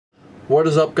What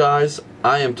is up, guys?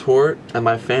 I am Tort, and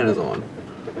my fan is on.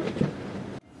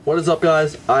 What is up,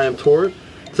 guys? I am Tort.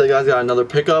 Today, guys, got another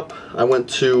pickup. I went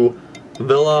to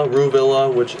Villa, Rue Villa,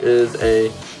 which is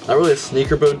not really a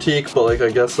sneaker boutique, but like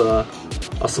I guess a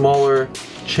smaller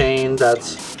chain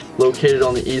that's located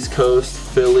on the East Coast,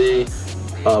 Philly,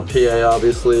 PA,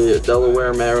 obviously,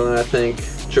 Delaware, Maryland, I think,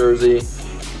 Jersey.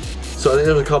 So I think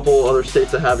there's a couple other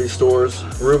states that have these stores.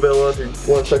 Rue Villa, if you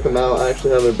want to check them out, I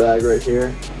actually have their bag right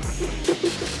here. It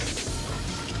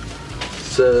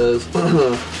says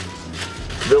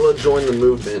Villa join the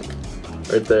movement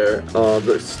right there.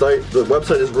 The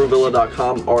website is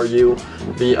ruvilla.com, RUVILLA.com.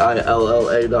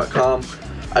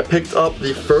 I picked up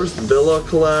the first Villa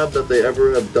collab that they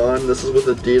ever have done. This is with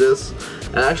Adidas,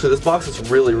 and actually this box is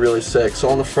really sick. So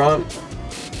on the front,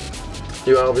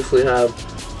 you obviously have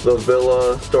the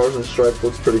Villa Stars and Stripes,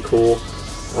 looks pretty cool.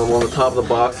 On the top of the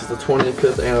box is the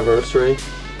 25th anniversary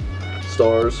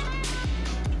stars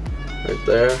right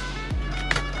there.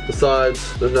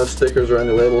 Besides, there's no stickers or any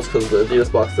labels because the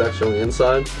Adidas box is actually on the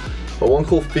inside. But one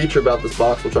cool feature about this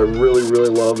box, which I really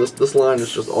love, this line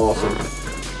is just awesome.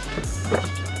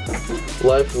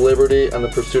 Life, liberty, and the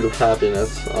pursuit of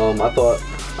happiness. I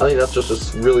think that's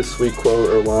just a really sweet quote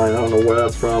or line. I don't know where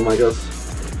that's from. I guess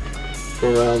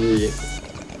from around the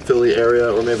Philly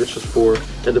area, or maybe it's just for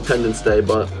Independence Day.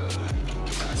 But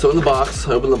so in the box,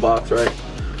 I opened the box, right?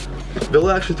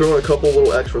 Villa actually threw in a couple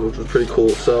little extras, which was pretty cool.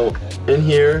 So in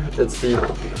here, it's the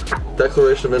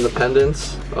Declaration of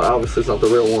Independence. Obviously, it's not the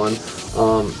real one.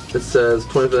 It says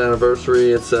 25th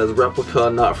anniversary. It says replica,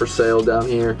 not for sale down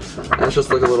here. And it's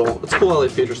just like a little. It's cool how they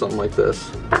feature something like this.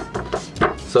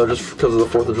 So just because of the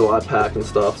 4th of July pack and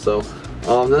stuff. So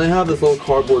then they have this little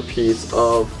cardboard piece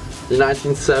of the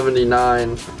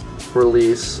 1979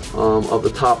 release of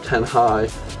the Top 10 High,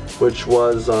 which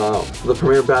was the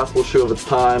premier basketball shoe of its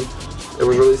time. It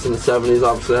was released in the 70s.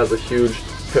 Obviously, it has a huge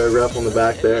paragraph on the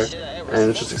back there, and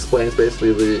it just explains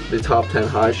basically the Top 10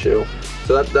 High shoe.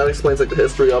 So that explains like the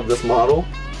history of this model,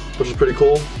 which is pretty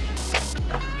cool.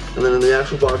 And then in the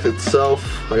actual box itself,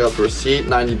 I got the receipt,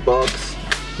 90 bucks.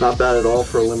 Not bad at all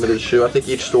for a limited shoe. I think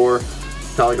each store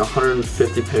got like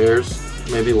 150 pairs,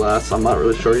 maybe less. I'm not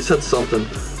really sure. He said something.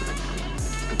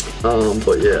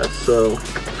 But yeah, so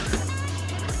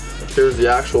here's the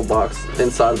actual box,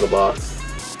 inside of the box.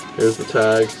 Here's the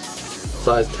tag,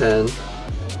 size 10.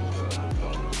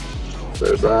 So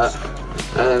there's that.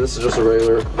 And this is just a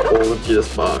regular old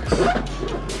Adidas box.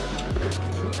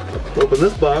 Open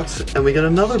this box, and we get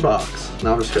another box.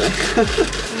 No, I'm just kidding.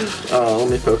 Let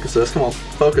me focus this. Come on,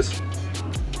 focus.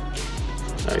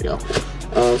 There you go.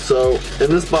 So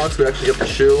in this box, we actually get the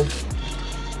shoe.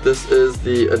 This is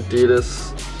the Adidas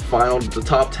the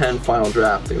Top 10 Final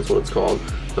Draft, I think is what it's called.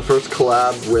 The first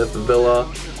collab with Villa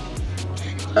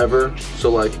ever. So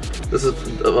like, this is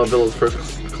Villa's first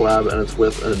collab, and it's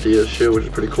with an Adidas shoe, which is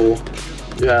pretty cool.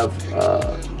 You have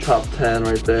Top 10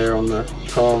 right there on the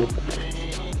tongue.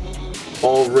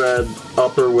 All red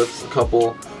upper with a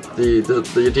couple. The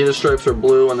Adidas stripes are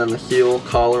blue, and then the heel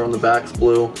collar on the back's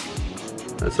blue.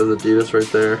 It says Adidas right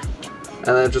there.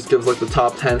 And then it just gives like the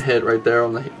top 10 hit right there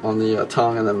on the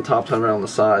tongue, and then the top 10 right on the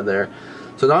side there.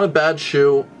 So not a bad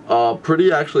shoe.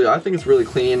 Pretty, actually, I think it's really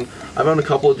clean. I've owned a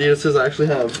couple Adidases. I actually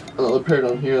have another pair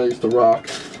down here that I used to rock.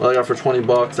 Well, I got for 20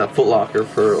 bucks at Foot Locker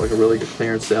for like a really good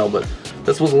clearance sale, but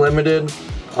this was limited.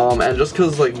 And just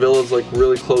because like Villa's like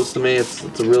really close to me, it's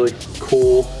a really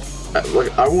cool.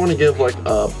 Like I want to give like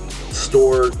a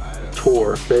store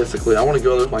tour basically. I want to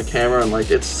go there with my camera, and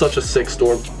like it's such a sick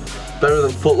store. Better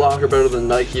than Foot Locker, better than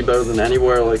Nike, better than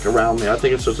anywhere like around me. I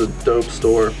think it's just a dope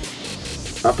store.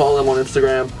 I follow them on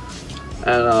Instagram,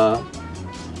 and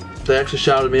they actually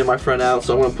shouted me and my friend out,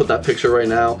 so I'm gonna put that picture right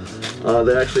now.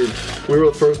 We were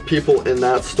the first people in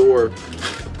that store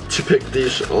to pick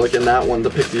these, like in that one, to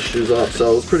pick these shoes up.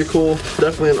 So it was pretty cool.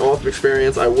 Definitely an awesome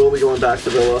experience. I will be going back to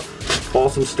Villa.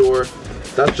 Awesome store.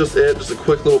 That's just it. Just a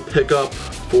quick little pickup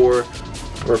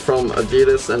from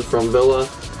Adidas and from Villa.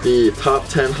 The Top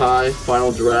 10 High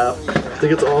Final Draft. I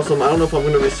think it's awesome. I don't know if I'm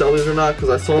going to resell these or not,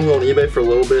 because I saw them go on eBay for a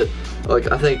little bit.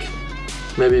 Like I think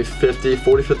maybe 50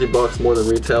 bucks more than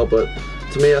retail, but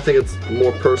to me I think it's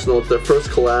more personal. It's their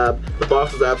first collab. The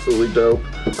box is absolutely dope.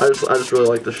 I just really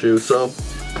like the shoe. So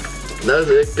that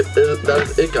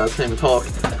is it guys. Can't even talk.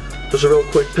 Just a real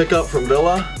quick pickup from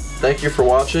Villa. Thank you for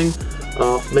watching.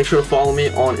 Make sure to follow me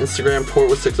on Instagram, Tort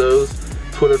with 6 O's,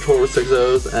 Twitter, Tort with 6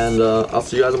 O's, and I'll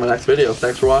see you guys in my next video.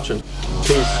 Thanks for watching.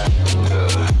 Peace.